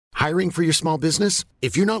Hiring for your small business?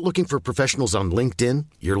 If you're not looking for professionals on LinkedIn,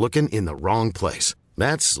 you're looking in the wrong place.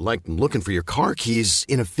 That's like looking for your car keys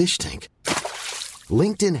in a fish tank.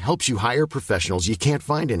 LinkedIn helps you hire professionals you can't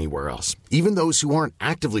find anywhere else, even those who aren't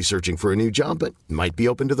actively searching for a new job but might be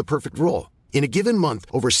open to the perfect role. In a given month,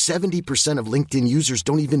 over 70% of LinkedIn users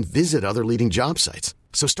don't even visit other leading job sites.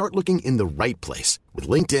 So start looking in the right place. With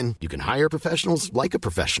LinkedIn, you can hire professionals like a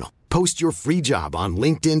professional. Post your free job on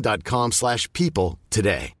linkedin.com/people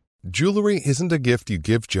today. Jewelry isn't a gift you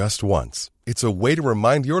give just once. It's a way to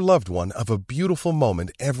remind your loved one of a beautiful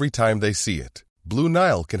moment every time they see it. Blue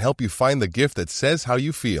Nile can help you find the gift that says how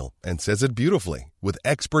you feel and says it beautifully, with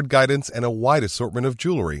expert guidance and a wide assortment of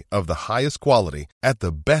jewelry of the highest quality at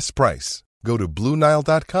the best price. Go to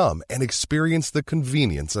BlueNile.com and experience the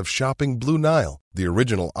convenience of shopping Blue Nile, the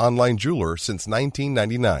original online jeweler since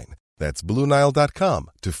 1999. That's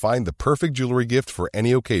BlueNile.com to find the perfect jewelry gift for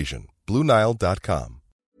any occasion. BlueNile.com.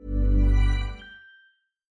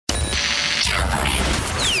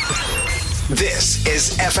 This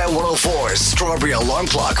is FM 104's Strawberry Alarm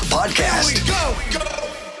Clock Podcast. Here we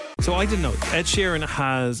go. So I didn't know. Ed Sheeran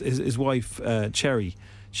has his wife, Cherry.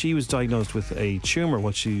 She was diagnosed with a tumour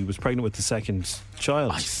while she was pregnant with the second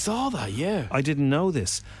child. I saw that, yeah. I didn't know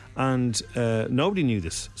this. And nobody knew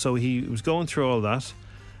this. So he was going through all that.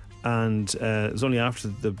 And it was only after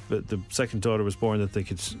the second daughter was born that they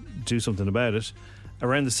could do something about it.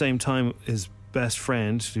 Around the same time, his best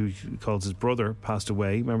friend, who he calls his brother, passed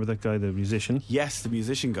away. Remember that guy, the musician? Yes, the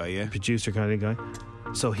musician guy, yeah. Producer kind of guy.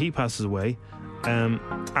 So he passes away. And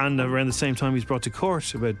around the same time, he's brought to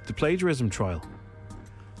court about the plagiarism trial.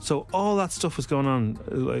 So all that stuff was going on,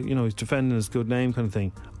 he's defending his good name kind of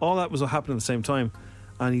thing. All that was happening at the same time.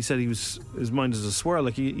 And he said his mind is a swirl.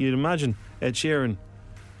 Like you'd imagine Ed Sheeran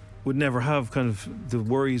would never have kind of the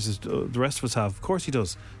worries as the rest of us have. Of course he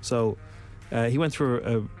does. So he went through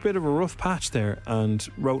a bit of a rough patch there and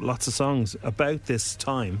wrote lots of songs about this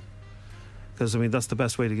time. Because, that's the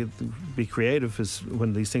best way to be creative is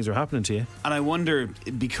when these things are happening to you. And I wonder,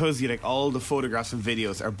 because all the photographs and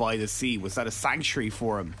videos are by the sea, was that a sanctuary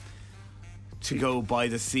for him to go by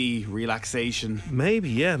the sea, relaxation?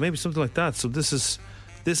 Maybe something like that. So this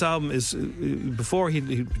album is, before he'd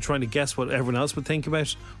be trying to guess what everyone else would think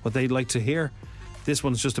about, what they'd like to hear. This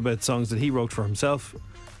one's just about songs that he wrote for himself.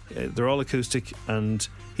 They're all acoustic, and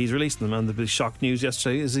he's releasing them. And the big shock news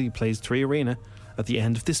yesterday is he plays 3 Arena at the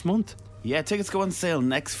end of this month. Yeah, tickets go on sale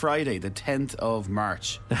next Friday, the 10th of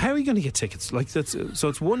March. Now, how are you going to get tickets? So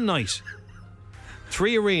it's one night,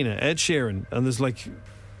 3 Arena, Ed Sheeran, and there's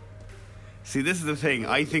See, this is the thing.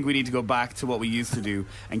 I think we need to go back to what we used to do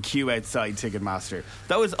and queue outside Ticketmaster.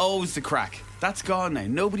 That was always the crack. That's gone now.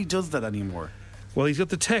 Nobody does that anymore. Well, he's got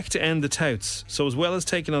the tech to end the touts. So as well as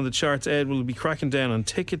taking on the charts, Ed will be cracking down on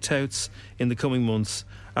ticket touts in the coming months.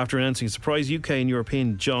 After announcing a surprise UK and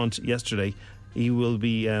European jaunt yesterday, he will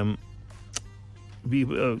be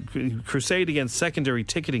crusade against secondary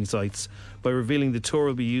ticketing sites by revealing the tour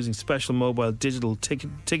will be using special mobile digital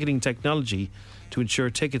ticketing technology to ensure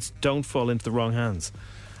tickets don't fall into the wrong hands.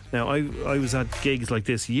 Now, I was at gigs like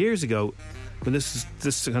this years ago when this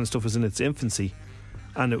kind of stuff was in its infancy,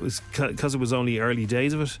 and it was because it was only early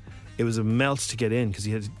days of it. It was a melt to get in because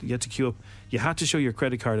you had to queue up. You had to show your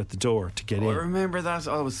credit card at the door to get in. I remember that.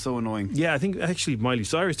 Oh, it was so annoying. Yeah, I think actually Miley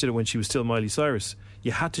Cyrus did it when she was still Miley Cyrus.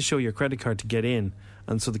 You had to show your credit card to get in,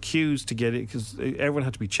 and so the queues to get it, because everyone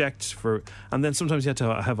had to be checked for, and then sometimes you had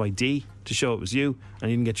to have ID to show it was you,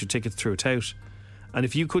 and you didn't get your tickets through a tout. And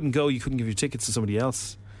if you couldn't go, you couldn't give your tickets to somebody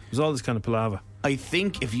else. It was all this kind of palaver. I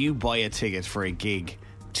think if you buy a ticket for a gig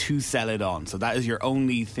to sell it on, so that is your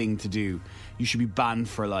only thing to do, you should be banned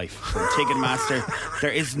for life from Ticketmaster.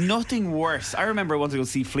 There is nothing worse. I remember I wanted to go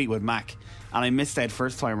see Fleetwood Mac, and I missed out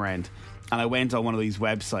first time around, and I went on one of these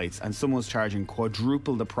websites, and someone was charging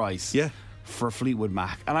quadruple the price for Fleetwood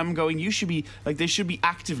Mac. And I'm going, you should be, they should be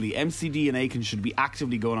actively, MCD and Aiken should be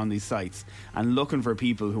actively going on these sites and looking for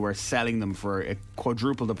people who are selling them for a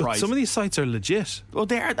quadruple the price. Some of these sites are legit. Well,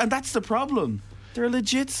 they are, and that's the problem. They're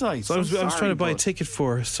legit sites. So I was trying to buy a ticket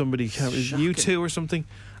for somebody, U2 or something,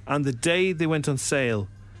 and the day they went on sale,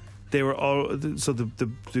 they were all, so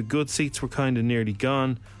the good seats were kind of nearly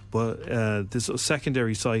gone, but this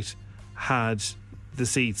secondary site had the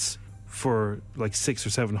seats for like €600 or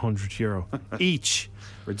 €700 each.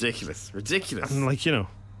 Ridiculous. And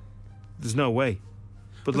there's no way.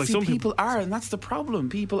 But like, some people are, and that's the problem.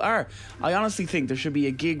 People are. I honestly think there should be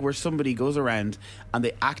a gig where somebody goes around and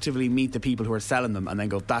they actively meet the people who are selling them and then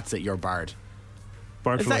go, that's it, you're barred.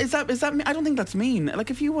 Is that? I don't think that's mean.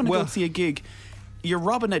 Like, if you want to go see a gig, you're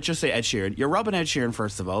robbing Ed Sheeran. You're robbing Ed Sheeran,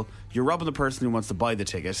 first of all. You're robbing the person who wants to buy the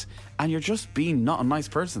ticket, and you're just being not a nice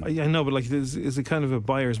person. I know, but like, it's a kind of a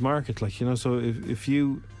buyer's market, like, you know. So if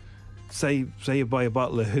you say you buy a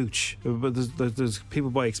bottle of hooch, but there's people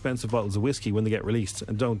buy expensive bottles of whiskey when they get released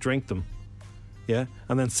and don't drink them, yeah,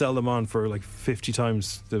 and then sell them on for like 50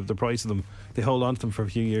 times the price of them. They hold on to them for a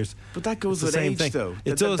few years. But that goes with age, though.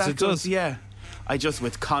 It does. Yeah. I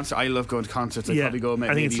love going to concerts. I probably go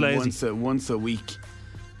maybe once a week,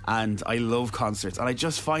 and I love concerts, and I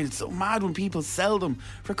just find it so mad when people sell them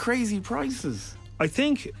for crazy prices. I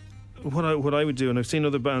think what I would do, and I've seen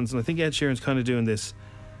other bands, and I think Ed Sheeran's kind of doing this.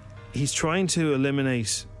 He's trying to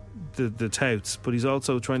eliminate the touts, but he's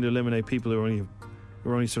also trying to eliminate people who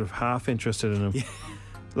are only sort of half interested in him. Yeah.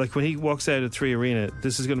 Like when he walks out of 3 Arena,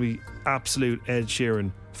 this is going to be absolute Ed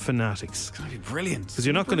Sheeran fanatics. It's going to be brilliant. Because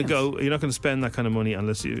you're not going to spend that kind of money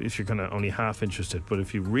if you're kind of only half interested. But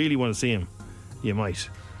if you really want to see him, you might.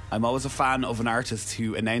 I'm always a fan of an artist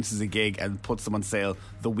who announces a gig and puts them on sale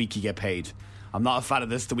the week you get paid. I'm not a fan of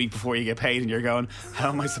this the week before you get paid and you're going, how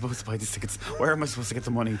am I supposed to buy these tickets? Where am I supposed to get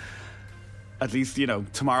the money? At least, you know,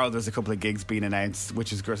 tomorrow there's a couple of gigs being announced,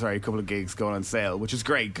 a couple of gigs going on sale, which is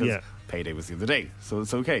great because payday was the other day, so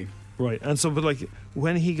it's okay. Right, and so, but like,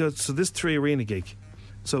 when he goes, so this 3 Arena gig,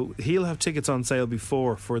 so he'll have tickets on sale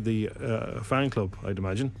before for the fan club, I'd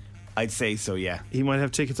imagine. I'd say so, yeah. He might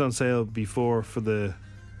have tickets on sale before for the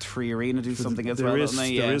 3 Arena do something as well, don't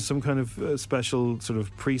they? There is some kind of special sort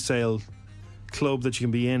of pre-sale club that you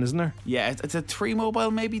can be in, isn't there? Yeah, it's a 3 Mobile,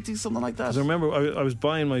 maybe do something like that. Because I remember I was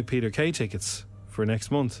buying my Peter Kay tickets for next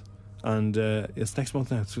month, and it's next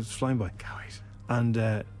month now, so it's flying by. Can't wait.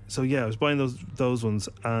 And so yeah, I was buying those ones,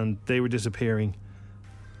 and they were disappearing,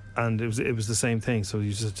 and it was the same thing. So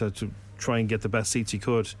you just had to try and get the best seats you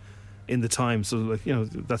could in the time. So, like, you know,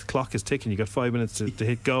 that clock is ticking. You got 5 minutes to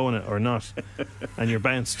hit go on it or not, and you're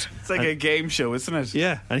bounced. It's like a game show, isn't it?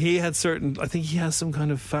 Yeah, and he had I think he has some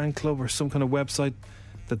kind of fan club or some kind of website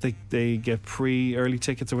that they get early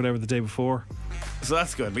tickets or whatever the day before. So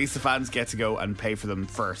that's good. At least the fans get to go and pay for them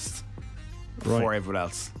first before everyone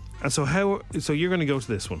else. And so you're going to go to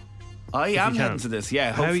this one? I am heading to this,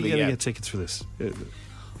 yeah. How are you going to get tickets for this?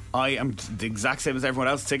 I am the exact same as everyone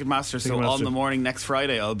else, Ticketmaster. So on the morning next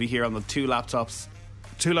Friday, I'll be here on the 2 laptops.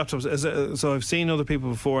 2 laptops. So I've seen other people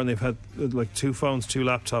before, and they've had like 2 phones, 2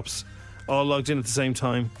 laptops, all logged in at the same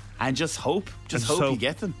time. And just hope you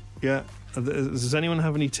get them. Yeah. Does anyone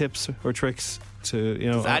have any tips or tricks to, you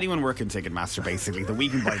know? Does anyone work in Ticketmaster, basically, that we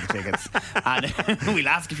can buy the tickets? And we'll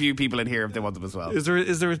ask a few people in here if they want them as well. Is there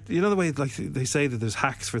you know the way, like, they say that there's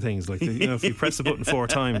hacks for things, like, you know, if you press the button 4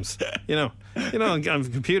 times, you know on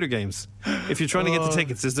computer games, if you're trying to get the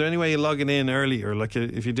tickets, is there any way you log in early, or like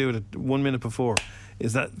if you do it at 1 minute before,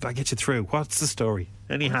 is that get you through? What's the story?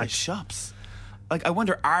 Any hacks? Shops? Like, I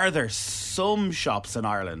wonder, are there some shops in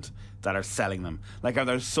Ireland that are selling them? Like, are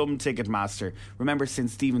there some Ticketmaster? Remember St.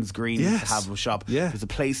 Stephen's Green used to have a shop? Yeah. There's a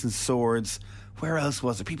place in Swords. Where else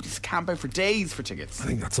was there? People just camp out for days for tickets. I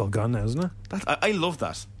think that's all gone now, isn't it? I love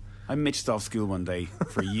that. I mitched off school one day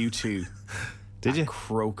for U2. Did you?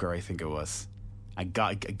 Croker, I think it was. I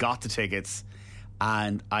got the tickets,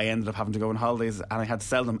 and I ended up having to go on holidays, and I had to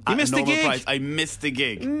sell them at a normal price. I missed the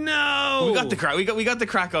gig. No! We got the crack. We got the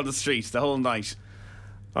crack on the street the whole night.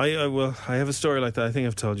 I have a story like that. I think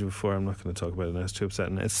I've told you before. I'm not going to talk about it now. It's too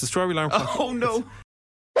upsetting. It's the Strawberry Alarm Clock. Oh no!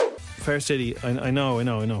 Fair City. I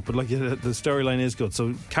know. But like, the storyline is good.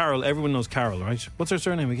 So Carol, everyone knows Carol, right? What's her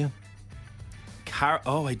surname again?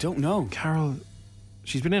 Oh, I don't know. Carol.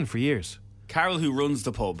 She's been in for years. Carol, who runs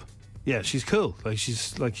the pub. Yeah, she's cool.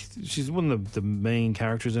 She's one of the main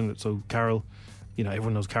characters in it. So Carol. You know,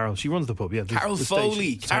 everyone knows Carol. She runs the pub, yeah. Carol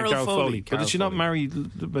Foley. Carol Foley. But did she not marry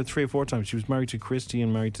about 3 or 4 times? She was married to Christy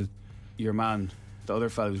and married to... Your man. The other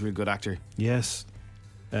fellow was a really good actor. Yes.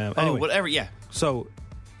 Anyway, whatever, yeah. So,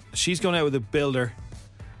 she's going out with a builder.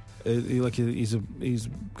 He's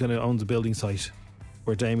kind of owns a building site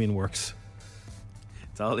where Damien works.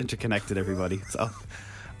 It's all interconnected, everybody. It's all...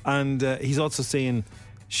 And he's also seeing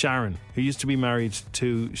Sharon, who used to be married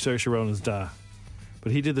to Saoirse Ronan's dad.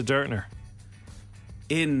 But he did the dirt on her.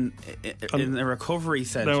 In a recovery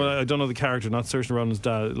centre. No, I don't know the character, not Saoirse Ronan's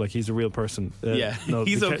dad. Like, he's a real person. Yeah, no,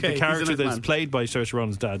 he's okay. The character that's played by Saoirse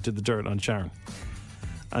Ronan's dad did the dirt on Sharon.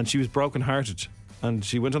 And she was broken-hearted. And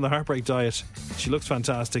she went on the heartbreak diet. She looks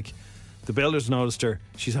fantastic. The builders noticed her.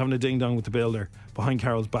 She's having a ding-dong with the builder behind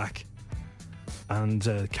Carol's back.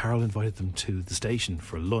 And Carol invited them to the station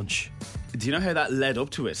for lunch. Do you know how that led up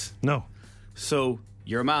to it? No. So,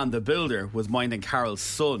 your man, the builder, was minding Carol's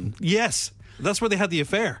son. Yes. That's where they had the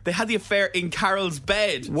affair. They had the affair in Carol's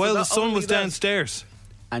bed. While the son was downstairs.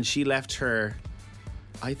 And she left her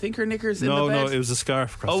I think her knickers in the No, bed. it was a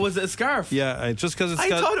scarf. Krusty. Oh, was it a scarf? Yeah, just because it's I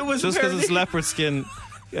thought it was a pair of it's knickers. leopard skin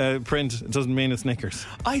print, it doesn't mean it's knickers.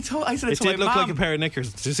 I said it It to my did look mum. like a pair of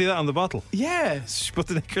knickers. Did you see that on the bottle? Yeah. She put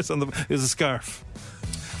the knickers on it was a scarf.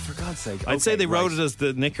 For God's sake. I'd say Okay, they wrote right. it as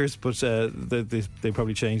the knickers, but they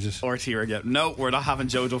probably changed it. RTÉ again. No, we're not having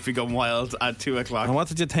Joe Duffy Gone Wild at 2 o'clock. And what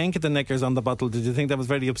did you think of the knickers on the bottle? Did you think that was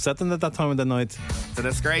very upsetting at that time of the night? It's a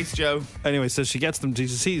disgrace, Joe. Anyway, so she gets them. Did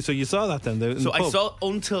you see? So you saw that then? in So the I pub. saw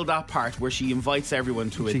until that part where she invites everyone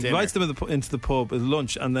to a She dinner. invites them into the pub at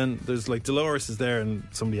lunch, and then there's like Dolores is there and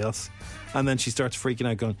somebody else, and then she starts freaking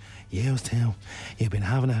out, going, "You too, you've been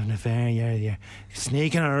having an affair. You're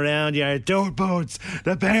sneaking around. You're doorboards.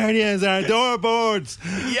 The Berniers are doorboards.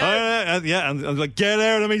 Yeah, and I'm like, get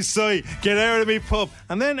out of me sight, get out of me pub."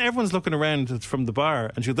 And then everyone's looking around from the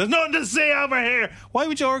bar, and she goes, "There's nothing to see over here." Why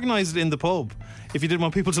would you organise it in the pub if you didn't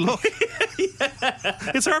want people to look?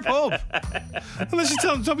 It's her pub. And then she's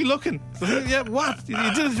telling them, "Don't be looking." Yeah, what? You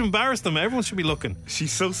did it to embarrass them. Everyone should be looking.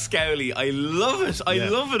 She's so scowly. I love it. I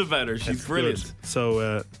love it about her. She's brilliant. Good.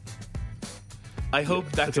 So I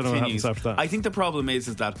hope that I don't know what continues. happens after that. I think the problem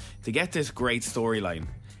is that they get this great storyline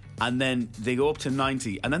and then they go up to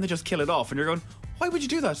 90 and then they just kill it off and you're going, why would you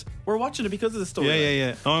do that? We're watching it because of the storyline.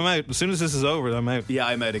 yeah. Oh, I'm out. As soon as this is over, I'm out. Yeah,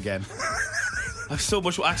 I'm out again. I've so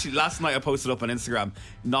much. Actually, last night I posted up on Instagram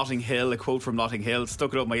Notting Hill, a quote from Notting Hill,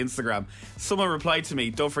 stuck it up on my Instagram. Someone replied to me,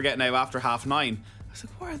 "Don't forget now after 9:30." I was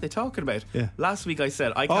like, what are they talking about? Yeah. Last week I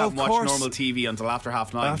said I Oh, can't of watch course. normal TV until after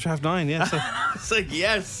 9:30. After 9:30, yeah. So, It's like,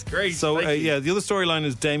 yes, great. so thank you. yeah, the other storyline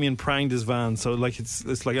is Damien pranged his van. So like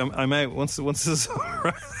it's like I'm out once this is over.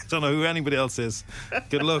 I don't know who anybody else is.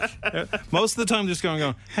 Good luck. Most of the time, just going,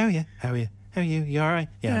 how are you? How are you? How are you? You all right?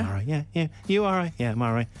 Yeah, I'm all right. Yeah. You all right? Yeah, I'm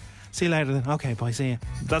all right. See you later then. Okay, bye. See you.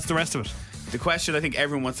 That's the rest of it. The question I think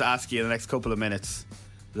everyone wants to ask you in the next couple of minutes: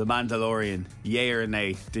 The Mandalorian, yay or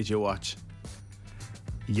nay? Did you watch?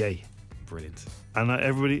 Yay. Brilliant. And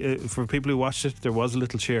everybody, for people who watched it, there was a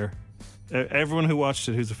little cheer. Everyone who watched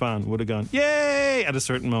it, who's a fan, would have gone yay at a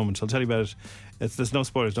certain moment. I'll tell you about it. There's no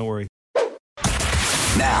spoilers. Don't worry.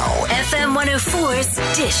 Now, FM 104's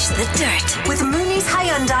Dish the Dirt. With Mooney's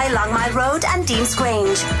Hyundai Long Mile Road and Dean's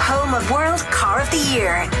Grange. Home of World Car of the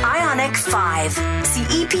Year. Ioniq 5. See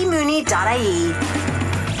epmooney.ie.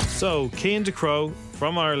 So, Cian DeCrow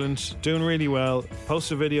from Ireland, doing really well.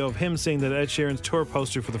 Posted a video of him seeing that Ed Sheeran's tour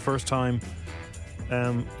poster for the first time.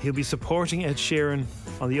 He'll be supporting Ed Sheeran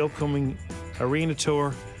on the upcoming Arena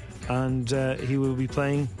tour, and he will be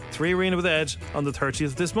playing 3 Arena with Ed on the 30th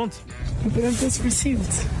of this month. But I've just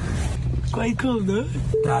received. Quite cool, no?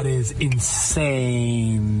 That is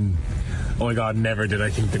insane. Oh my god, never did I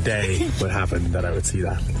think the day would happen that I would see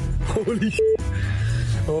that. Holy shit.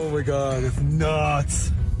 Oh my god, it's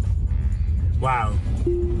nuts. Wow.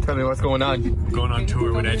 Tell me what's going on. Going on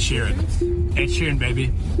tour with Ed Sheeran. Ed Sheeran,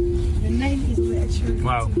 baby. Your name is Ed Sheeran.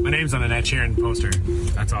 Wow, my name's on an Ed Sheeran poster.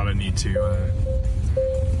 That's all I need to...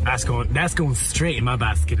 That's going straight in my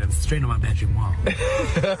basket and straight on my bedroom wall.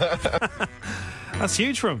 That's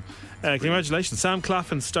huge for him. Congratulations. Sam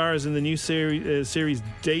Claflin stars in the new series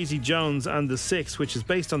Daisy Jones and the Six, which is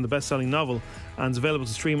based on the best-selling novel and is available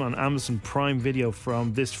to stream on Amazon Prime Video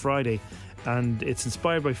from this Friday. And it's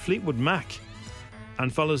inspired by Fleetwood Mac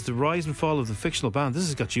and follows the rise and fall of the fictional band. This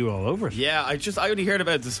has got you all over it. Yeah, I only heard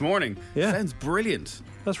about it this morning. Yeah. Sounds brilliant.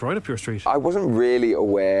 That's right up your street. I wasn't really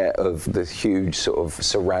aware of the huge sort of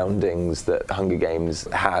surroundings that Hunger Games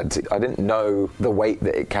had. I didn't know the weight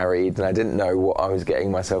that it carried, and I didn't know what I was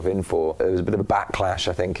getting myself in for. There was a bit of a backlash,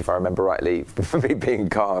 I think, if I remember rightly, for me being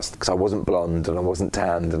cast, because I wasn't blonde and I wasn't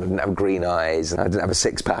tanned and I didn't have green eyes and I didn't have a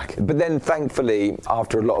six-pack. But then, thankfully,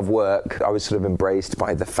 after a lot of work, I was sort of embraced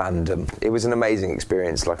by the fandom. It was an amazing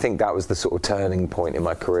experience. I think that was the sort of turning point in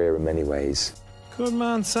my career in many ways. Good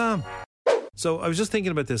man, Sam. So I was just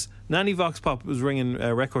thinking about this. Nanny Vox Pop was ringing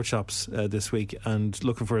record shops this week and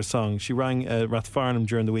looking for a song. She rang Rathfarnham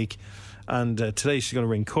during the week, and today she's going to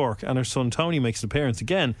ring Cork, and her son Tony makes an appearance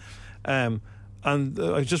again. And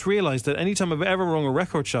I just realised that anytime I've ever rung a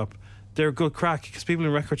record shop, they're a good crack, because people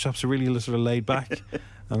in record shops are really sort of laid back.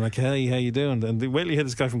 I'm like, hey, how you doing? And wait till you hear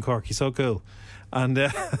this guy from Cork, he's so cool. And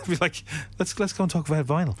I'd be like, let's go and talk about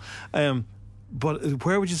vinyl. But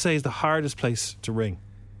where would you say is the hardest place to ring?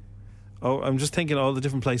 Oh, I'm just thinking all the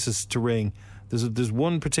different places to ring. There's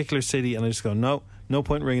one particular city, and I just go, no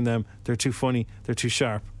point ringing them. They're too funny. They're too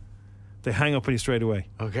sharp. They hang up on you straight away.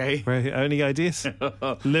 Okay. Right? Any ideas?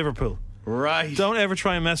 Liverpool. Right. Don't ever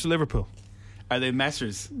try and mess with Liverpool. Are they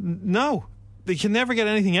messers? No. They can never get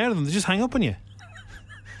anything out of them. They just hang up on you.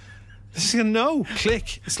 They just go, no,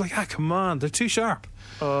 click. It's like, come on. They're too sharp.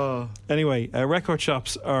 Anyway, record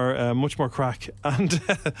shops are much more crack. And,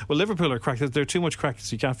 well, Liverpool are crack. They're too much crack,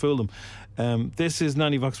 so you can't fool them. This is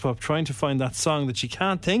Nanny Vox Pop trying to find that song that she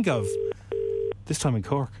can't think of. This time in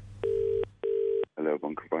Cork. Hello,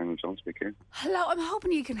 Bunker Final John speaking. Hello, I'm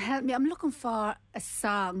hoping you can help me. I'm looking for a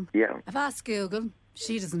song. Yeah. I've asked Google.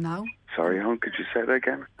 She doesn't know. Sorry, hon, could you say that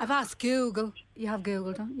again? I've asked Google. You have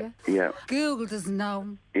Google, don't you? Yeah. Google doesn't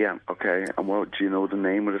know. Yeah, okay. And what, do you know the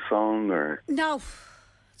name of the song, or? No,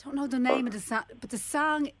 I don't know the name of the song, but the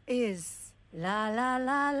song is La La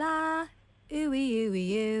La La, ooey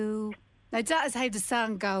ooey oo. Now that is how the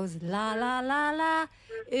song goes. La La La La,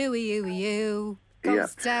 ooey ooey oo.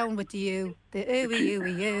 Goes down with the U, the ooey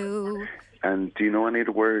ooey oo. And do you know any of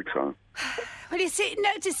the words, hon? Well, you see,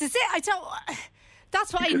 no, this is it. I don't.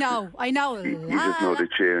 That's what I know. I know. You just know the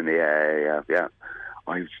tune. Yeah.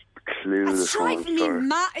 I've clueless. It's driving me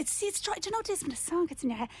mad. Do you know this when a song gets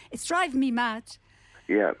in your head? It's driving me mad.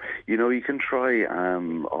 Yeah. You know, you can try,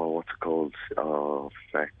 what's it called?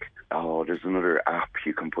 There's another app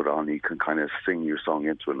you can put on. You can kind of sing your song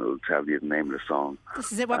into it and it'll tell you the name of the song.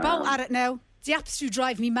 This is it. We're both at it now. The apps do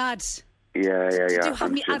drive me mad. Yeah. They do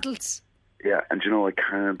have me adult. Yeah, and you know, I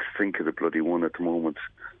can't think of the bloody one at the moment.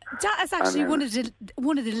 That is actually one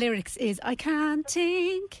of the lyrics is I can't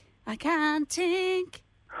think.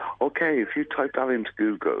 Okay, if you type that into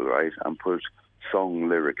Google, right, and put song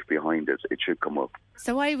lyric behind it, it should come up.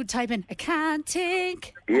 So I would type in I can't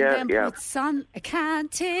think. Yeah, and then put song, I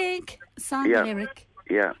can't think. Song lyric.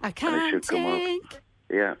 Yeah, I can't think.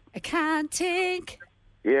 Yeah. I can't think.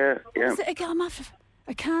 Yeah. What was it again?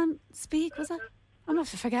 I can't speak, was it? I'm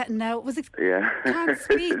after forgetting now. Was it? Yeah. Can't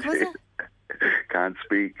speak, was it? Can't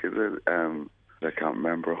speak, is it? I can't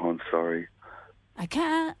remember, hon, sorry. I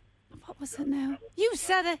can't. What was it now? You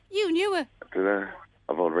said it. You knew it. Did I?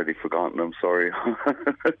 I've already forgotten. I'm sorry.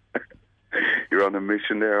 You're on a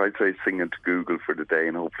mission there. I'd say sing into Google for the day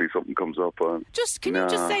and hopefully something comes up on. Can you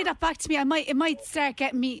just say that back to me? It might start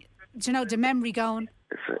getting me, the memory going.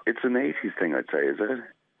 It's an 80s thing, I'd say, is it?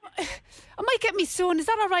 I might get me son. Is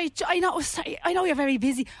that all right? I know you're very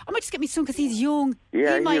busy. I might just get me son because he's young.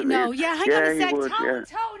 Yeah, he might know. Yeah, hang on a sec. Would,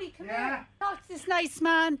 Tony, come here. Talk to this nice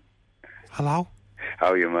man. Hello? How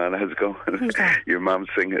are you, man? How's it going? Who's that? Your mum's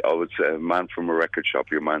singing. Oh, it's a man from a record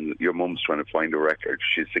shop. Your mum's trying to find a record.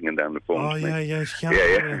 She's singing down the phone. Oh, yeah, she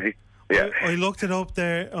can't. Yeah. I looked it up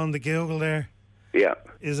there on the Google there. Yeah.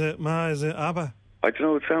 Is it ABBA? I don't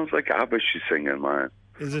know. It sounds like ABBA she's singing, man.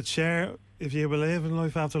 Is it Cher, If You Believe in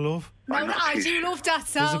Life After Love? No, I do love that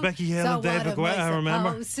song. Is it Becky Hill and David Guetta? I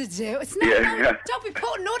remember. To do? It's not. Don't be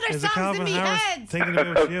putting other songs in my head. Thinking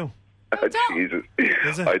about you. No, don't. Jesus.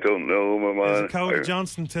 Is it? I don't know, my man. Is it Cody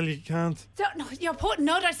Johnson till you can't? No, you're putting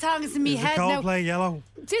other songs in my head now. Is it Coldplay Yellow?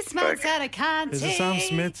 This man said I can't. Is it Sam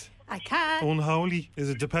Smith? I can't. Unholy? Is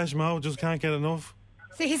it Depeche Mode? Just can't get enough?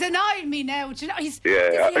 See, he's annoying me now. Do you know? He has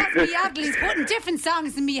me he's putting different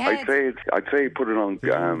songs in my head. I'd say put it on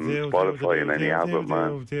Spotify and any album,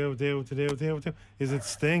 man. Is it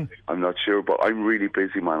Sting? I'm not sure, but I'm really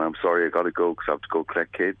busy, man. I'm sorry, I gotta go because I have to go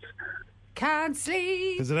collect kids. Can't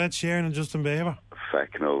sleep. Is it Ed Sheeran and Justin Bieber?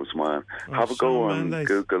 Feck knows, man. Have a go on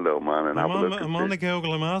Google, though, man, and have a look. I'm on the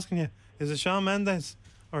Google. I'm asking you. Is it Shawn Mendes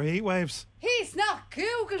or Heat Waves? He's not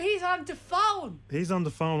Google. He's on the phone. He's on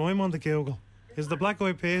the phone. I'm on the Google. Is it the Black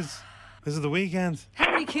Eyed Peas? Is it The Weeknd?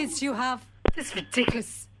 How many kids do you have? This is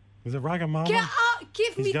ridiculous. Is it Ragamuffin? Get out!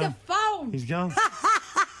 Give me the phone. He's gone.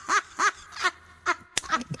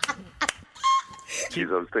 Jeez,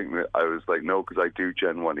 I was like, no, because I do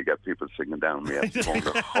genuinely get people singing down me at the phone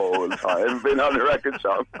the whole time. I've been on the record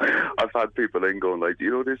shop. I've had people in going like, do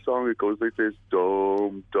you know this song? It goes like this,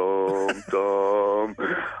 dum, dum, dum.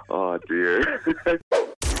 Oh, dear.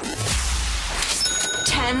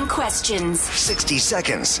 10 questions. 60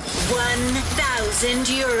 seconds.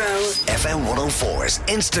 €1,000. FM 104's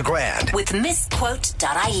Instagram. With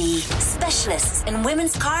misquote.ie. Specialists in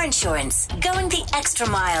women's car insurance. Going the extra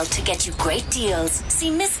mile to get you great deals.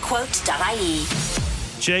 See misquote.ie.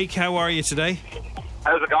 Jake, how are you today?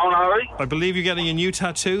 How's it going, Harry? I believe you're getting a new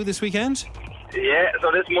tattoo this weekend? Yeah,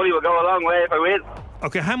 so this money will go a long way if I win.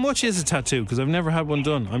 Okay, how much is a tattoo? Because I've never had one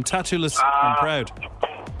done. I'm tattooless and proud.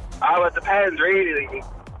 Oh, it depends, really.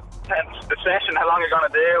 The session, how long you're going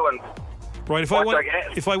to do, and right.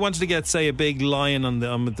 If I wanted to get, say, a big lion on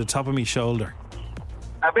the top of my shoulder.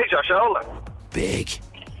 How big's your shoulder? Big.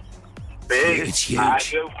 It's huge.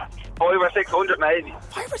 5 or 600, maybe.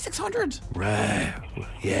 5 or 600. Right.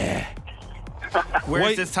 Yeah.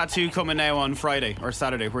 Where's this tattoo coming now on Friday or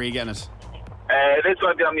Saturday? Where are you getting it? This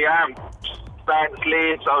will be on the arm. Start the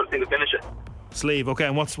sleeve, so I was going to finish it. Sleeve. Okay.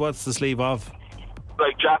 And what's the sleeve of?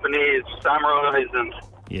 like Japanese samurais and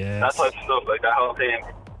Yes. that type of stuff, like that whole thing.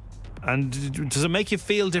 And does it make you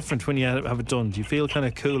feel different when you have it done? Do you feel kind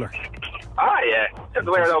of cooler? Ah, yeah. You have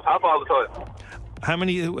to wear it out top all the time. How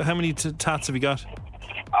many tats have you got?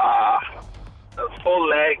 A full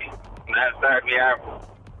leg, and then start my arm.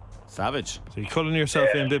 Savage. So you're culling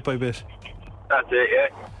yourself in bit by bit. That's it,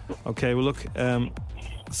 yeah. Okay, well look,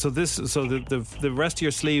 so the rest of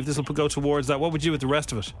your sleeve, this will go towards that. What would you do with the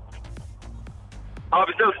rest of it? I'll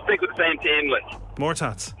be still stick with the same team, like. More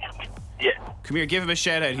tats. Yeah. Come here, give him a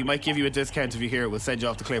shout out. He might give you a discount if you hear it. We'll send you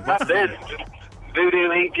off the clip. That's it. Voodoo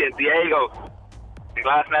Inc. in Diego. In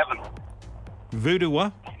Glasnevin. Voodoo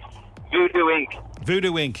what? Voodoo Inc.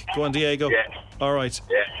 Voodoo Inc. Go on, Diego. Yeah. All right.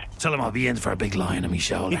 Yeah. Tell him I'll be in for a big line on my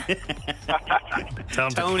shoulder. Tell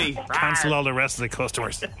him Tony. to cancel all the rest of the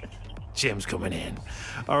customers. Jim's coming in.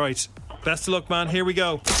 All right. Best of luck, man. Here we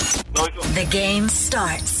go. The game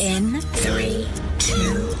starts in 3, 2,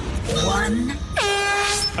 1.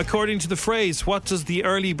 According to the phrase, what does the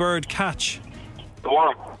early bird catch? The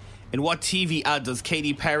worm. In what TV ad does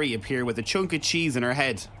Katy Perry appear with a chunk of cheese in her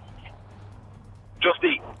head? Just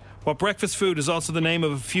Eat. What breakfast food is also the name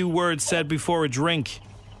of a few words said before a drink?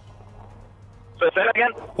 So say that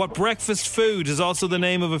again? What breakfast food is also the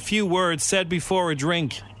name of a few words said before a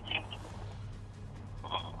drink?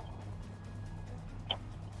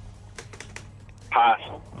 Pass.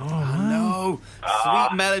 Oh, no.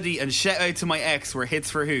 Sweet Melody and Shout Out to My Ex were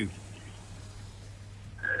hits for who?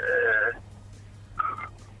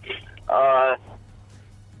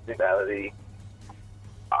 Melody.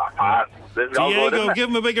 Pass. This is all good, isn't Diego, it? give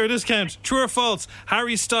him a bigger discount. True or false?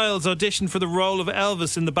 Harry Styles auditioned for the role of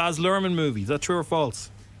Elvis in the Baz Luhrmann movie. Is that true or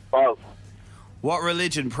false? False. What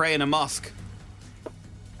religion pray in a mosque?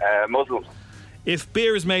 Muslims. If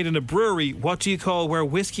beer is made in a brewery, what do you call where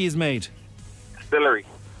whiskey is made? Distillery.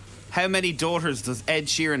 How many daughters does Ed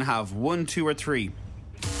Sheeran have? 1, 2 or 3?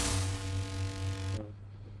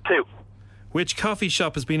 2. Which coffee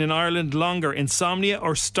shop has been in Ireland longer, Insomnia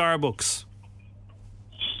or Starbucks?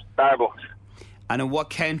 Starbucks. And in what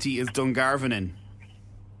county is Dungarvan in?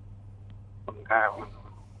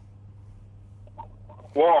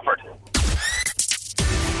 Waterford.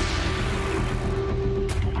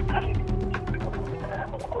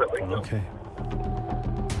 Okay.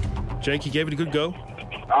 Jake, you gave it a good go.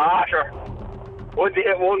 Sure. Once you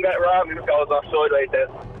hit one get wrong, it goes off sideways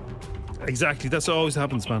then. Exactly, that's what always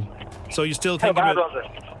happens, man. So you still How think bad about was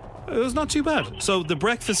it? it was not too bad. So the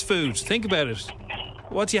breakfast food, think about it.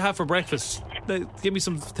 What do you have for breakfast? Give me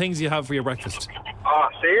some things you have for your breakfast.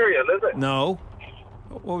 Cereal, is it? No.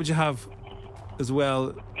 What would you have as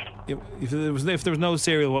well? If there was no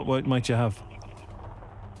cereal, what might you have?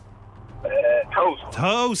 Toast.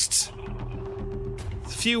 Toast. A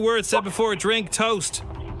few words said before a drink. Toast.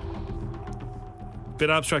 Bit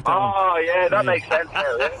abstract. That one. Yeah, that makes sense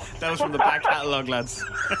now, yeah. That was from the back catalogue, lads.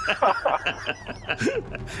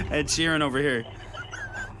 Ed Sheeran over here.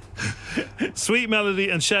 Sweet Melody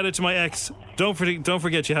and Shout Out to My Ex. Don't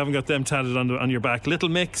forget you haven't got them tatted on your back. Little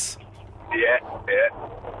Mix. Yeah.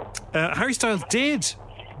 Harry Styles did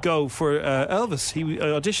go for Elvis. He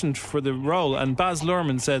auditioned for the role, and Baz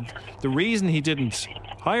Luhrmann said the reason he didn't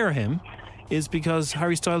hire him is because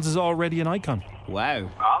Harry Styles is already an icon. Wow.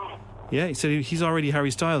 Yeah, he said he's already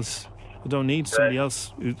Harry Styles. I don't need somebody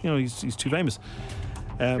else. You know, he's too famous.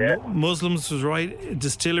 Muslims was right.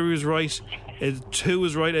 Distillery was right. 2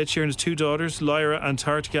 was right. Ed Sheeran has 2 daughters, Lyra,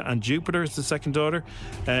 Antarctica, and Jupiter is the second daughter.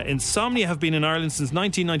 Insomnia have been in Ireland since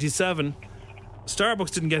 1997.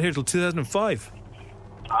 Starbucks didn't get here till 2005.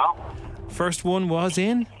 First one was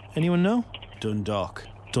in, anyone know? Dundalk.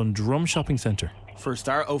 Dundrum Shopping Centre. For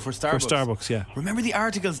Starbucks. For Starbucks, yeah. Remember the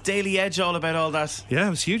articles, Daily Edge, all about all that? Yeah,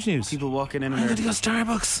 it was huge news. People walking in and I'm going to go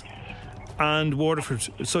Starbucks. And Waterford.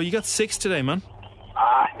 So you got 6 today, man.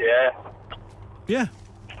 Yeah. Yeah.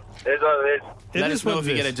 It's what it is. Let us know if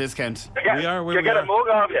you get a discount. We are where you we get are. a mug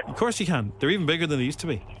off you. Of course you can. They're even bigger than they used to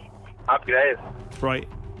be. Happy days. Right.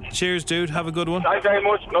 Cheers, dude. Have a good one. Thanks very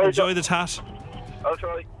much. No, Enjoy the tat. I'll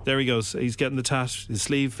try. There he goes. He's getting the tat. His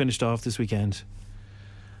sleeve finished off this weekend.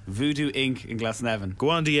 Voodoo Inc. in Glasnevin. Go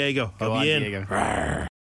on, Diego. Go I'll on, be in. Diego.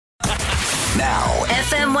 Now,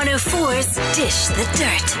 FM 104's Dish the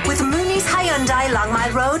Dirt with Mooney's Hyundai Long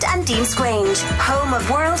Mile Road and Dean's Grange, home of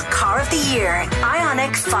World Car of the Year,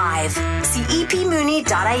 Ioniq 5. See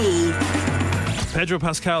epmooney.ie. Pedro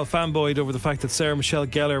Pascal fanboyed over the fact that Sarah Michelle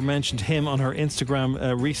Gellar mentioned him on her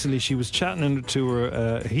Instagram recently. She was chatting to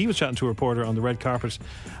her. He was chatting to a reporter on the red carpet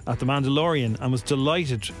at The Mandalorian and was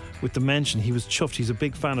delighted with the mention. He was chuffed. He's a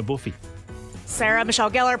big fan of Buffy. Sarah Michelle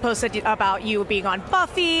Gellar posted about you being on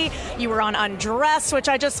Buffy. You were on Undressed, which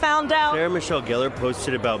I just found out. Sarah Michelle Gellar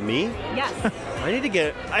posted about me? Yes. I need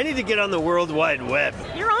to get on the World Wide Web.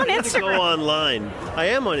 You're on I need to Instagram. go online. I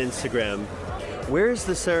am on Instagram. Where's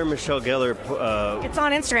the Sarah Michelle Gellar? It's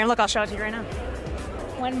on Instagram. Look, I'll show it to you right now.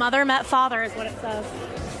 When Mother Met Father is what it says.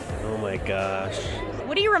 Oh my gosh.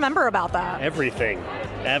 What do you remember about that? Everything.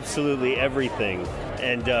 Absolutely everything.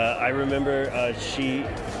 And I remember she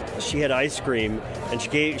had ice cream, and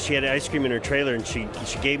she had ice cream in her trailer, and she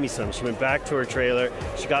gave me some. She went back to her trailer,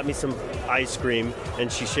 she got me some ice cream,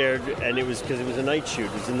 and she shared, and it was because it was a night shoot.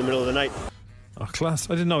 It was in the middle of the night. Oh, class.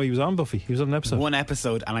 I didn't know he was on Buffy. He was on an episode. One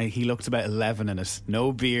episode, and he looked about 11 in it.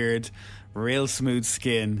 No beard, real smooth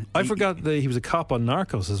skin. I forgot that he was a cop on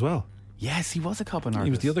Narcos as well. Yes, he was a cop on Narcos.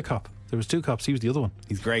 He was the other cop. There was two cops. He was the other one.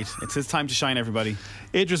 He's great. It's his time to shine, everybody.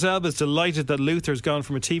 Idris Elba is delighted that Luther's gone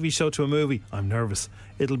from a TV show to a movie. I'm nervous.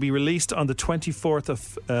 It'll be released on the 24th of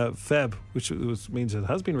Feb, which means it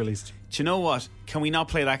has been released. Do you know what? Can we not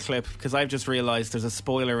play that clip? Because I've just realised there's a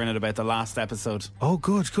spoiler in it about the last episode. Oh,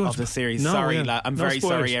 good. Of the series. No, sorry, yeah. I'm No very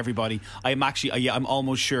spoilers. sorry, everybody. I'm actually, I'm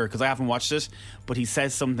almost sure, because I haven't watched it, but he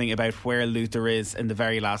says something about where Luther is in the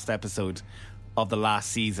very last episode of the last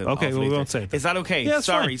season. Okay, of well, we Luther. won't say it. Is that okay? Yeah, it's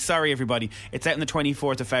fine. Sorry, everybody. It's out on the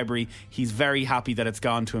 24th of February. He's very happy that it's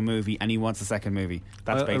gone to a movie, and he wants a second movie.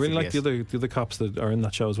 That's basically I really like it. the other cops that are in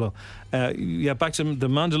that show as well. Back to The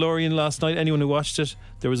Mandalorian last night. Anyone who watched it,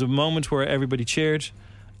 there was a moment where everybody cheered,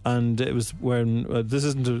 and it was when this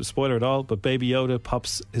isn't a spoiler at all, but Baby Yoda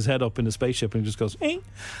pops his head up in the spaceship and he just goes, "Eh,"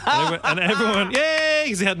 and everyone went, "Yay!"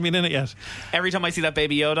 because he hadn't been in it yet. Every time I see that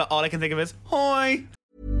Baby Yoda, all I can think of is, "Hoi."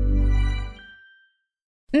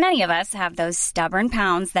 Many of us have those stubborn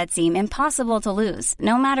pounds that seem impossible to lose,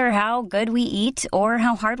 no matter how good we eat or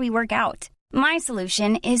how hard we work out. My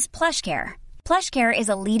solution is PlushCare. PlushCare is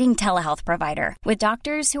a leading telehealth provider with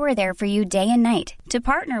doctors who are there for you day and night to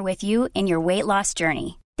partner with you in your weight loss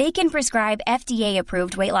journey. They can prescribe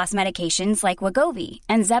FDA-approved weight loss medications like Wegovy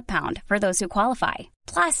and Zepbound for those who qualify.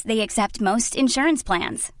 Plus, they accept most insurance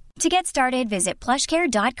plans. To get started, visit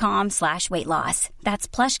plushcare.com/weightloss. That's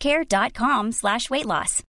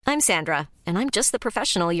plushcare.com/weightloss. I'm Sandra, and I'm just the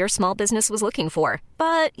professional your small business was looking for.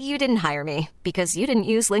 But you didn't hire me because you didn't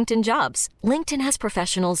use LinkedIn Jobs. LinkedIn has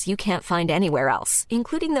professionals you can't find anywhere else,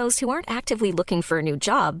 including those who aren't actively looking for a new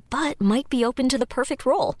job, but might be open to the perfect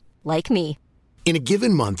role, like me. In a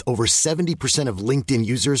given month, over 70% of LinkedIn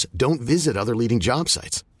users don't visit other leading job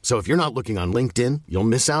sites. So if you're not looking on LinkedIn, you'll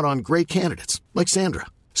miss out on great candidates like Sandra.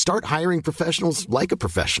 Start hiring professionals like a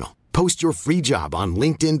professional. Post your free job on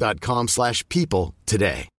linkedin.com/people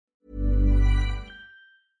today.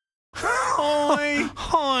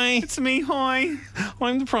 Hi. It's me, hi.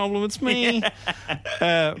 I'm the problem, it's me.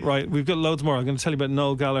 Right, we've got loads more. I'm going to tell you about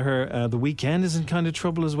Noel Gallagher. The Weekend is in kind of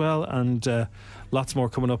trouble as well, and lots more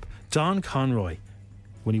coming up. Don Conroy,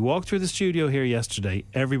 when he walked through the studio here yesterday,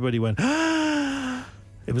 everybody went,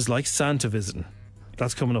 it was like Santa visiting.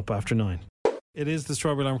 That's coming up after 9. It is the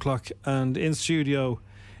Strawberry Alarm Clock, and in studio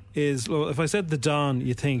is, well, if I said the Don,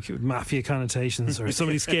 you think mafia connotations or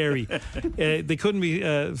somebody scary. They couldn't be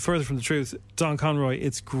further from the truth. Don Conroy,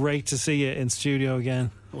 it's great to see you in studio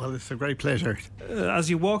again. Well, it's a great pleasure. As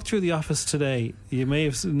you walk through the office today, you may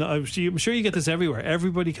have, I'm sure you get this everywhere.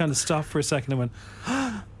 Everybody kind of stopped for a second and went,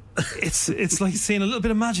 it's like seeing a little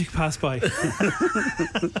bit of magic pass by.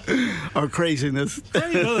 Or craziness.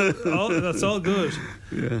 Very well, that's all good.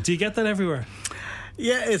 Yeah. Do you get that everywhere?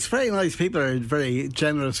 Yeah, it's very nice. People are very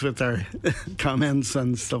generous with their comments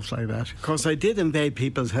and stuff like that. Of course, I did invade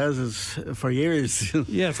people's houses for years.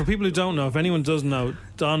 Yeah, for people who don't know, if anyone doesn't know,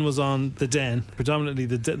 Don was on The Den. Predominantly,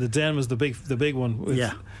 the Den was the big one.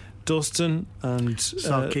 With Dustin and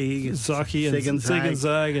Zaki and Zig and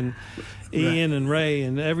Zag and Ian and Ray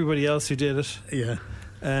and everybody else who did it. Yeah.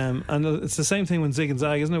 And it's the same thing when Zig and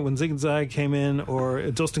Zag, isn't it? When Zig and Zag came in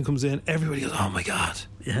or Dustin comes in, everybody goes, "Oh my God."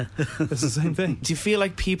 Yeah. It's the same thing. Do you feel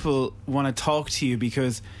like people want to talk to you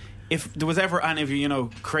because if there was ever any of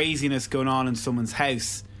you craziness going on in someone's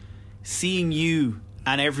house, seeing you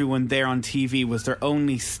and everyone there on TV was their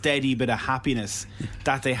only steady bit of happiness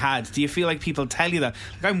that they had? Do you feel like people tell you that?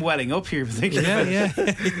 Like, I'm welling up here thinking about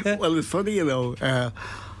it. Well, it's funny, I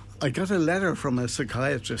got a letter from a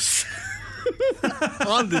psychiatrist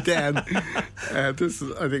on The Den. This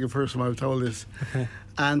is, I think, the first time I've told this. Okay.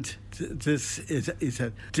 And this is, he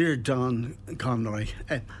said, "Dear Don Conroy,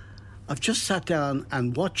 I've just sat down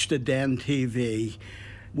and watched the Den TV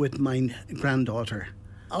with my granddaughter.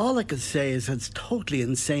 All I can say is it's a totally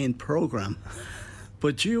insane programme.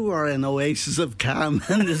 But you are an oasis of calm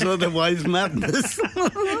in this otherwise madness.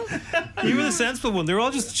 You were the sensible one. They were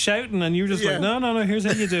all just shouting, and you were just like, no, here's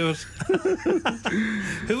how you do it.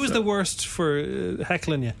 Who was the worst for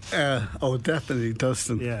heckling you? Definitely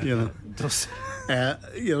Dustin. Yeah, you know. Dustin.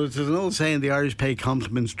 There's an old saying, the Irish pay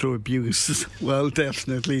compliments through abuse. Well,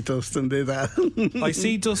 definitely Dustin did that. I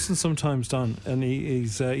see Dustin sometimes, Don, and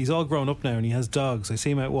he's all grown up now, and he has dogs. I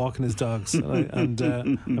see him out walking his dogs, and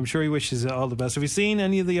I'm sure he wishes all the best. Have you seen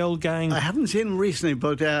any of the old gang? I haven't seen him recently,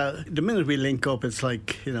 but the minute we link up, it's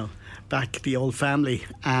like, back the old family,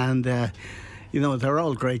 and they're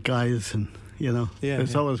all great guys, and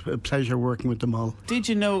it's always a pleasure working with them all. Did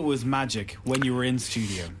you know it was magic when you were in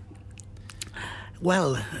studio?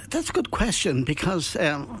 Well, that's a good question, because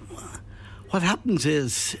what happens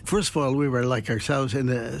is, first of all, we were like ourselves in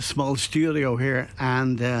a small studio here,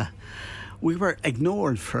 and we were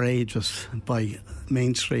ignored for ages by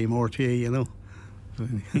mainstream RTE,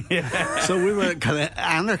 So we were kind of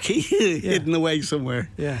anarchy hidden away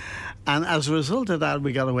somewhere. Yeah. And as a result of that,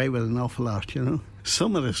 we got away with an awful lot,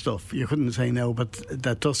 Some of the stuff you couldn't say no, but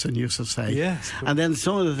that Dustin used to say. Yes. And then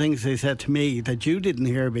some of the things they said to me that you didn't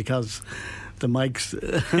hear because the mics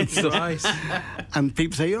and stuff. Right. And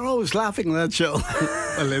people say, you're always laughing at that show.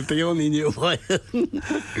 Well, if they only knew why.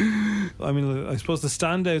 I mean, I suppose the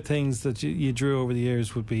standout things that you drew over the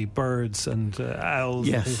years would be birds and owls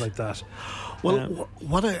and things like that. Well,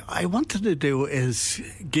 what I wanted to do is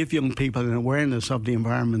give young people an awareness of the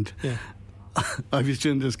environment. Yeah. I was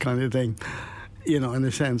doing this kind of thing, in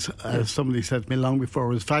a sense, as somebody said to me long before it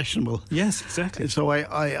was fashionable. Yes, exactly. So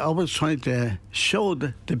I was trying to show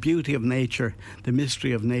the beauty of nature, the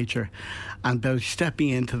mystery of nature, and by stepping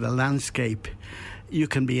into the landscape, you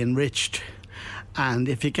can be enriched. And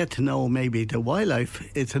if you get to know maybe the wildlife,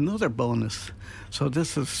 it's another bonus. So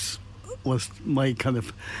this was my kind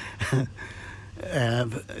of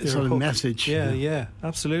sort of message. Yeah,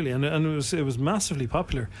 absolutely. And it was massively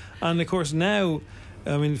popular. And of course now,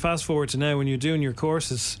 I mean, fast forward to now when you're doing your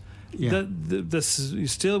courses, you're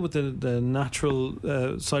still with the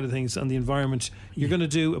natural side of things and the environment. You're going to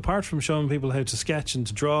do, apart from showing people how to sketch and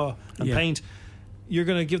to draw and paint, you're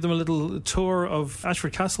going to give them a little tour of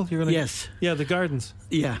Ashford Castle. You're going to, the gardens.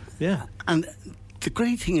 Yeah. And the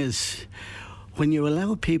great thing is, when you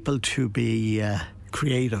allow people to be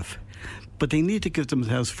creative, but they need to give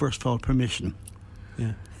themselves, first of all, permission.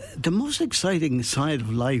 Yeah. The most exciting side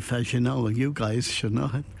of life, as you know, you guys should know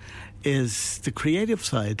it, is the creative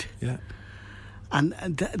side. Yeah. And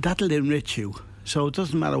that'll enrich you. So it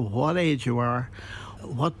doesn't matter what age you are,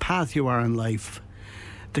 what path you are in life,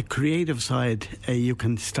 the creative side, you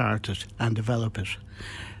can start it and develop it.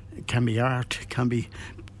 It can be art, it can be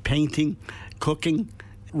painting, cooking,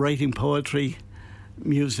 writing poetry,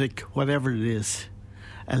 music, whatever it is.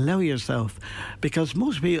 Allow yourself, because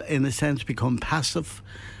most people, in a sense, become passive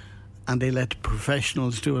and they let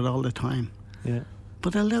professionals do it all the time. Yeah.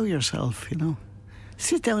 But allow yourself,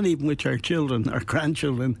 sit down even with your children or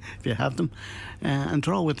grandchildren, if you have them, and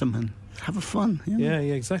draw with them and have a fun. Yeah,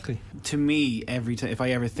 exactly. To me, every time, if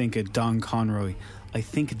I ever think of Don Conroy, I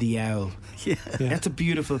think of the owl. Yeah. That's a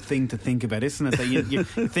beautiful thing to think about, isn't it? That you're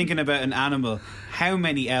thinking about an animal. How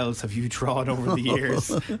many owls have you drawn over the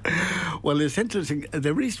years? Well, it's interesting.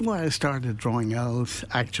 The reason why I started drawing owls,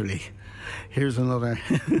 actually, here's another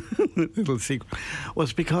little secret,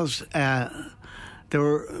 was because they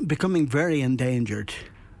were becoming very endangered.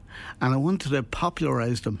 And I wanted to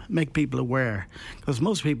popularise them, make people aware. Because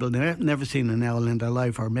most people never seen an owl in their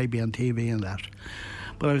life, or maybe on TV and that.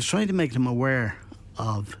 But I was trying to make them aware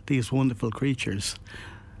of these wonderful creatures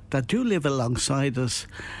that do live alongside us,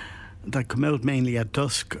 that come out mainly at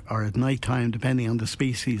dusk or at night time, depending on the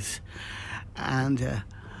species. And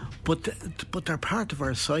but they're part of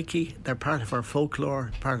our psyche, they're part of our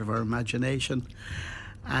folklore, part of our imagination,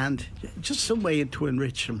 and just some way to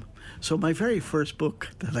enrich them. So my very first book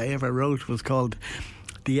that I ever wrote was called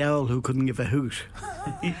The Owl Who Couldn't Give a Hoot.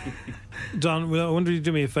 Don, I wonder if you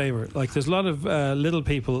do me a favour. Like, there's a lot of little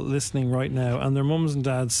people listening right now, and their mums and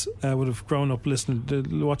dads would have grown up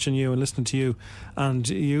watching you and listening to you, and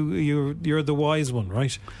you're the wise one,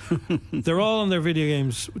 right? They're all on their video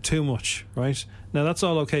games too much, right? Now that's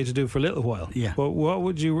all okay to do for a little while. Yeah. But what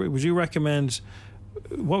would you recommend?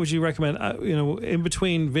 What would you recommend? In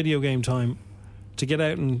between video game time, to get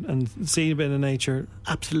out and see a bit of nature.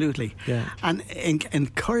 Absolutely. Yeah. And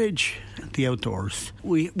encourage the outdoors.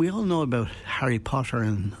 We all know about Harry Potter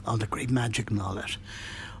and all the great magic and all that.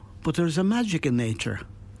 But there's a magic in nature.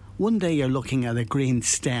 One day you're looking at a green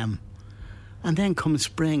stem, and then comes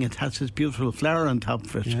spring, it has this beautiful flower on top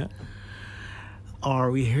of it. Yeah.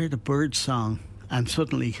 Or we hear the bird song, and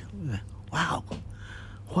suddenly, wow,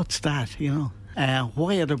 what's that, you know?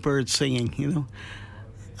 Why are the birds singing, you know?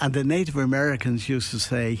 And the Native Americans used to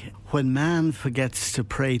say, when man forgets to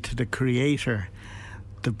pray to the Creator,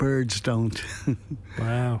 the birds don't.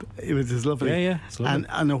 Wow. It was just lovely. Yeah, it's lovely.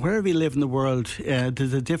 And wherever you live in the world,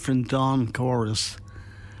 there's a different dawn chorus,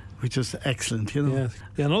 which is excellent, you know.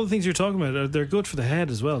 Yeah, and all the things you're talking about, they're good for the head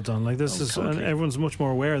as well, Don. Like this is, totally. And everyone's much more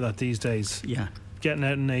aware of that these days. Yeah. Getting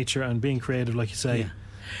out in nature and being creative, like you say. Yeah.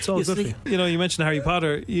 It's all good for you. You know, you mentioned Harry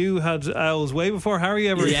Potter. You had owls way before Harry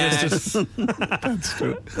ever existed. That's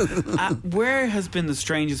true. Where has been the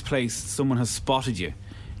strangest place someone has spotted you?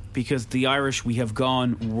 Because the Irish, we have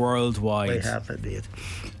gone worldwide. We have indeed.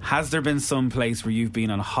 Has there been some place where you've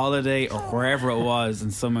been on holiday or wherever it was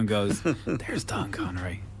and someone goes, there's Don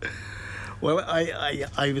Conroy? Well, I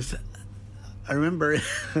remember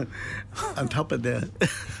on top of the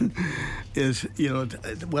is, you know,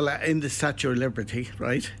 well, in the Statue of Liberty,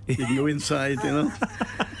 right? You can go inside, you know,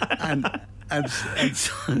 and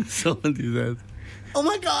somebody said, "Oh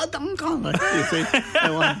my God, Don Conroy!" You see,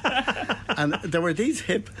 and there were these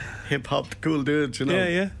hip hop cool dudes, you know.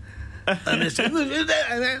 Yeah. And I said,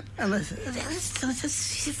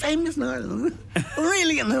 she's famous now.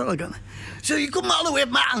 Really? And they're all going, so you come all the way,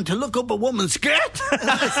 man, to look up a woman's skirt? And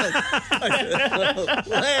I said,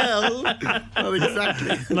 well, not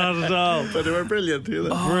exactly. Not at all. But they were brilliant, you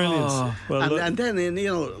know. Brilliant. Well, and then, you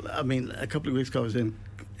know, I mean, a couple of weeks ago I was in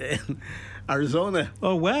Arizona.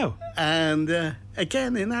 Oh, wow. And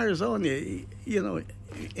again, in Arizona, you know,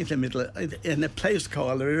 in the middle, in a place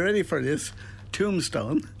called, are you ready for this?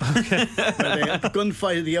 Tombstone. Okay. Where they had the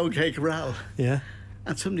gunfight at the OK Corral. Yeah.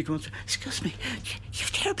 And somebody goes, excuse me, you're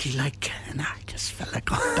terribly like an artist fella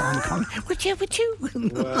called Don Conroy. Would you?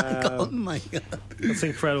 Wow. Like, oh my God. That's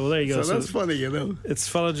incredible. There you go. So that's funny, you know. It's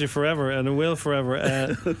followed you forever and it will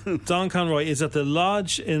forever. Don Conroy is at the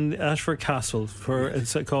Lodge in Ashford Castle for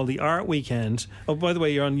it's called the Art Weekend. Oh, by the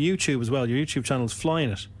way, you're on YouTube as well. Your YouTube channel's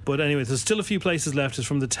flying it. But anyway, there's still a few places left. It's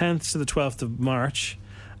from the 10th to the 12th of March.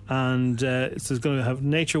 And there's going to have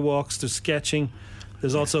nature walks, there's sketching,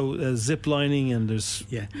 there's also zip lining, and there's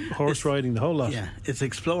horse riding, the whole lot. Yeah, it's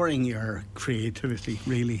exploring your creativity,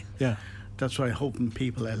 really. Yeah. That's what I hope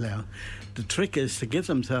people allow. The trick is to give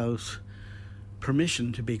themselves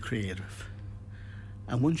permission to be creative.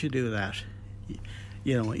 And once you do that,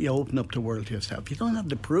 you know, you open up the world to yourself. You don't have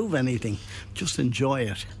to prove anything, just enjoy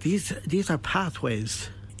it. These are pathways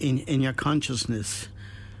in your consciousness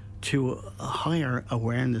to higher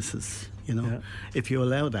awarenesses, you know, if you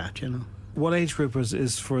allow that, you know. What age group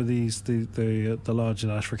is for these the lodge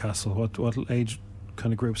at Ashford Castle? What age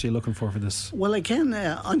kind of groups are you looking for this? Well, again,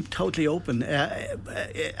 I'm totally open.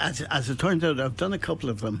 As it turns out, I've done a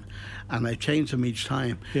couple of them, and I change them each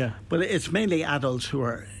time. Yeah. But it's mainly adults who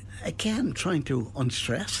are, again, trying to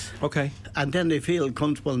unstress. Okay. And then they feel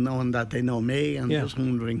comfortable knowing that they know me and just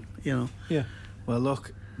wondering, you know. Yeah. Well,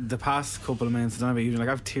 look, the past couple of minutes, I don't know about you, like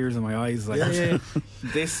I have tears in my eyes. Like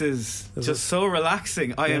this is just so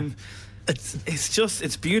relaxing.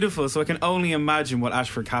 It's beautiful. So I can only imagine what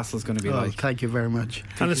Ashford Castle is going to be like. Thank you very much.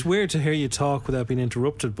 And it's weird to hear you talk without being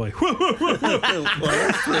interrupted by. Well,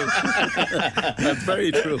 that's true. That's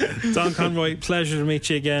very true. Don Conroy, pleasure to meet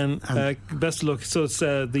you again. Best of luck. So it's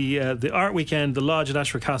the Art Weekend, the Lodge at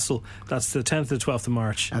Ashford Castle. That's the 10th to the 12th of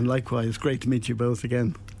March. And likewise, great to meet you both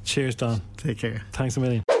again. Cheers, Don. Take care. Thanks a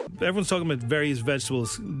million. Everyone's talking about various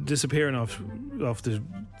vegetables disappearing off the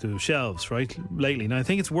shelves, right, lately. Now, I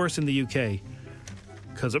think it's worse in the UK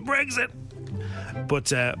because of Brexit. But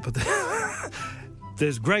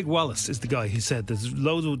there's Greg Wallace is the guy who said there's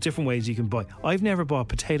loads of different ways you can buy. I've never bought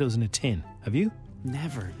potatoes in a tin. Have you?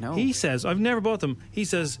 Never, no. He says, I've never bought them. He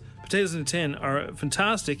says potatoes in a tin are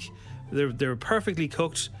fantastic. They're perfectly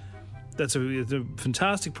cooked. That's a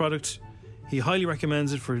fantastic product. He highly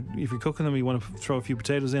recommends it for if you're cooking them, you want to throw a few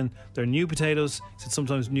potatoes in. They're new potatoes. He said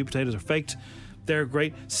sometimes new potatoes are faked. They're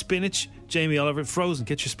great. Spinach, Jamie Oliver, frozen.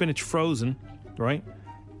 Get your spinach frozen, right?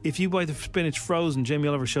 If you buy the spinach frozen, Jamie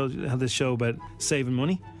Oliver had this show about saving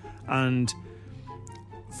money, and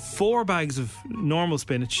 4 bags of normal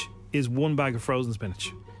spinach is 1 bag of frozen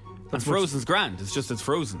spinach. And frozen's grand. It's just it's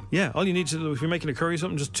frozen. Yeah, all you need to do if you're making a curry or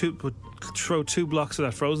something, just throw 2 blocks of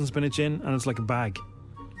that frozen spinach in, and it's like a bag.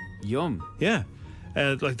 Yum. Yeah.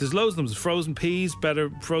 Like there's loads of them. There's frozen peas,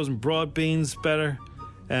 better. Frozen broad beans, better.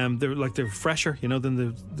 They're fresher, you know,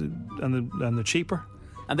 than and they're cheaper.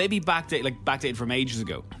 And they'd be backdated from ages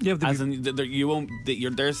ago. Yeah,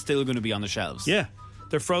 they're still going to be on the shelves. Yeah,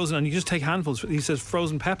 they're frozen, and you just take handfuls. He says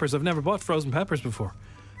frozen peppers. I've never bought frozen peppers before,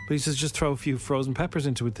 but he says just throw a few frozen peppers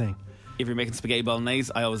into a thing. If you're making spaghetti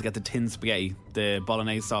bolognese, I always get the tin spaghetti, the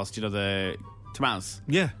bolognese sauce. You know, the Tomatoes.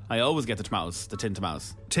 Yeah. I always get the tomatoes, the tin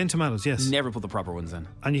tomatoes. Tin tomatoes, yes. Never put the proper ones in.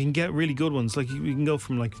 And you can get really good ones. Like, you can go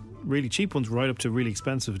from like really cheap ones right up to really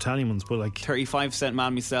expensive Italian ones. But like 35-cent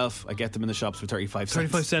man myself. I get them in the shops for 35 cents.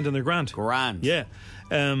 35 cents and they're grand. Grand. Yeah.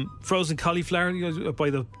 Frozen cauliflower. You guys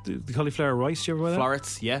buy the cauliflower rice. Do you ever buy that?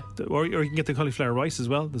 Florets, yeah. Or you can get the cauliflower rice as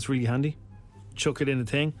well. That's really handy. Chuck it in a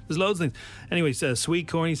thing. There's loads of things. Anyway, sweet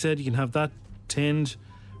corn, he said, you can have that tinned.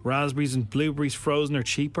 Raspberries and blueberries frozen are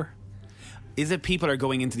cheaper. Is it people are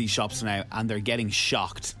going into these shops now and they're getting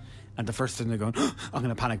shocked, and the first thing they're going, oh, I'm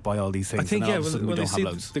going to panic buy all these things. I think, and yeah, when they see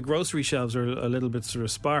the grocery shelves are a little bit sort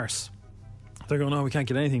of sparse, they're going, oh, we can't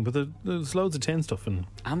get anything. But there's loads of tin stuff.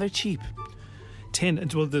 And they're cheap. Tin.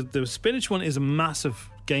 Well, the spinach one is a massive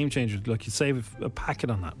game changer. Like, you save a packet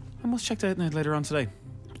on that. I must check that out later on today.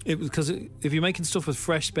 Because if you're making stuff with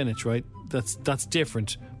fresh spinach, right, that's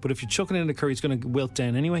different. But if you're chucking it in the curry, it's going to wilt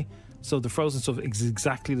down anyway. So the frozen stuff is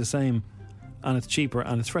exactly the same, and it's cheaper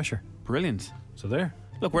and it's fresher. Brilliant. So there.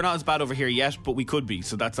 Look, we're not as bad over here yet, but we could be.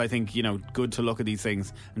 So that's, I think, good to look at these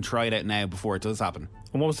things and try it out now before it does happen.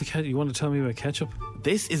 And what was you want to tell me about ketchup?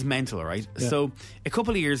 This is mental, right? Yeah. So a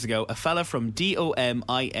couple of years ago, a fella from Dominica,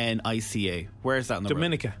 where is that in the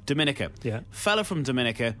Dominica. world? Dominica. Yeah. Fella from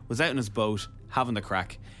Dominica was out in his boat having the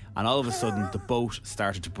crack, and all of a sudden the boat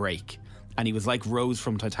started to break, and he was like Rose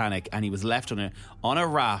from Titanic, and he was left on a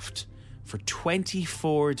raft for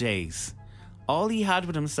 24 days. All he had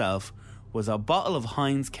with himself was a bottle of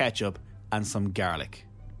Heinz ketchup and some garlic,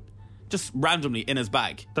 just randomly in his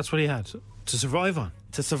bag. That's what he had to survive on.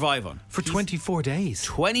 For 24 days.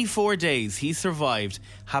 24 days he survived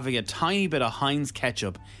having a tiny bit of Heinz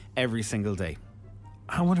ketchup every single day.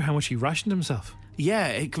 I wonder how much he rationed himself.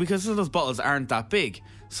 Yeah, because those bottles aren't that big.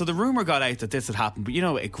 So the rumour got out that this had happened, but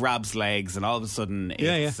it grabs legs and all of a sudden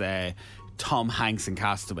it's Tom Hanks in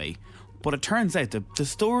Castaway. But it turns out that the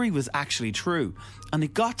story was actually true. And they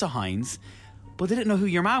got to Heinz, but they didn't know who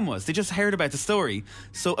your man was. They just heard about the story.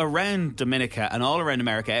 So around Dominica and all around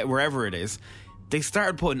America, wherever it is, they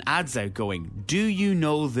started putting ads out going, do you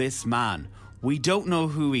know this man? We don't know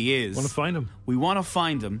who he is. Want to find him? We want to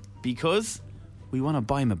find him because we want to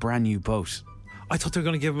buy him a brand new boat. I thought they were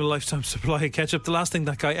going to give him a lifetime supply of ketchup. The last thing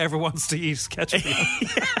that guy ever wants to eat is ketchup.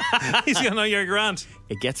 He's going to know you're grand.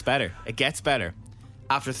 It gets better.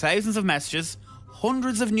 After thousands of messages,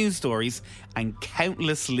 hundreds of news stories, and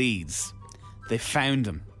countless leads, they found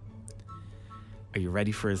him. Are you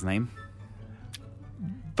ready for his name?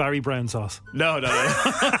 Barry Brown sauce. No.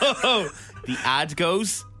 The ad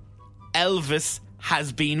goes, Elvis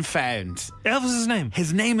has been found. Elvis is his name?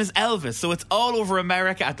 His name is Elvis, so it's all over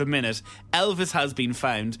America at the minute. Elvis has been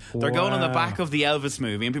found. They're going on the back of the Elvis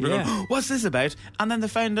movie, and people are going, what's this about? And then they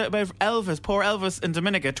found out about Elvis, poor Elvis in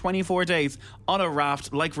Dominica, 24 days on a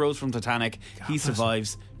raft like Rose from Titanic. He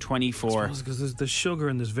survives 24. Because there's the sugar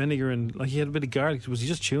and there's vinegar and he had a bit of garlic. Was he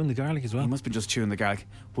just chewing the garlic as well? He must be just chewing the garlic.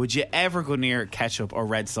 Would you ever go near ketchup or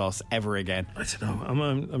red sauce ever again? I don't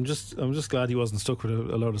know. I'm just glad he wasn't stuck with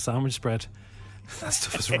a load of sandwich spread. That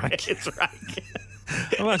stuff is rank. It's rank.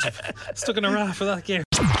 Imagine stuck in a raft for that gear.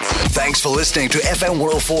 Thanks for listening to FM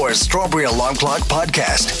 104's Strawberry Alarm Clock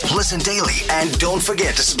Podcast. Listen daily and don't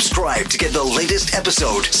forget to subscribe to get the latest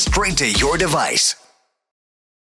episode straight to your device.